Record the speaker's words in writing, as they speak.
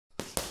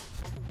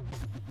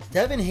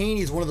Devin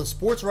Haney is one of the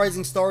sport's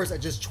rising stars at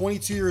just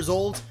 22 years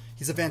old.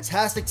 He's a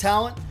fantastic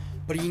talent,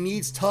 but he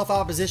needs tough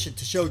opposition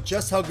to show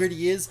just how good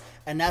he is,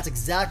 and that's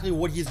exactly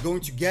what he is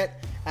going to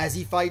get as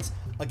he fights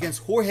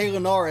against Jorge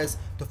Linares,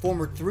 the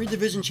former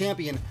 3-division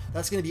champion.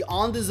 That's going to be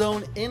on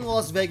DAZN in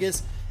Las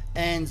Vegas.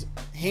 And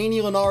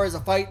Haney-Linares, a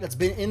fight that's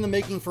been in the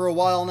making for a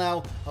while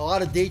now. A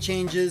lot of date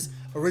changes,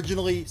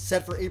 originally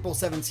set for April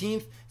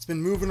 17th. It's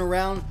been moving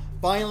around.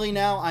 Finally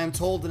now, I am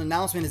told an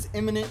announcement is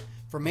imminent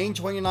for May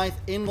 29th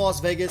in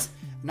Las Vegas.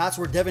 And that's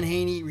where Devin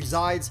Haney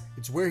resides.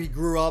 It's where he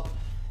grew up.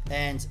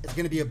 And it's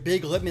going to be a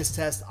big litmus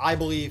test, I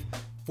believe,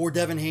 for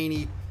Devin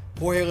Haney.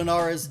 Jorge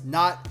Linares,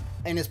 not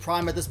in his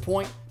prime at this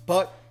point,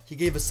 but he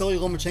gave Vasily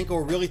Lomachenko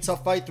a really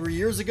tough fight 3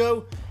 years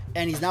ago.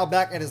 And he's now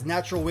back at his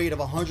natural weight of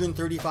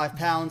 135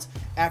 pounds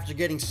after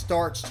getting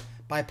starched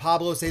by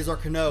Pablo Cesar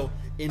Cano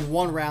in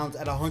one round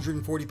at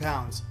 140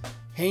 pounds.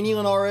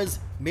 Haney-Linares,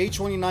 May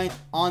 29th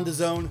on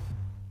DAZN.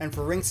 And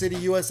for Ring City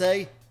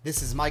USA,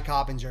 this is Mike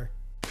Coppinger.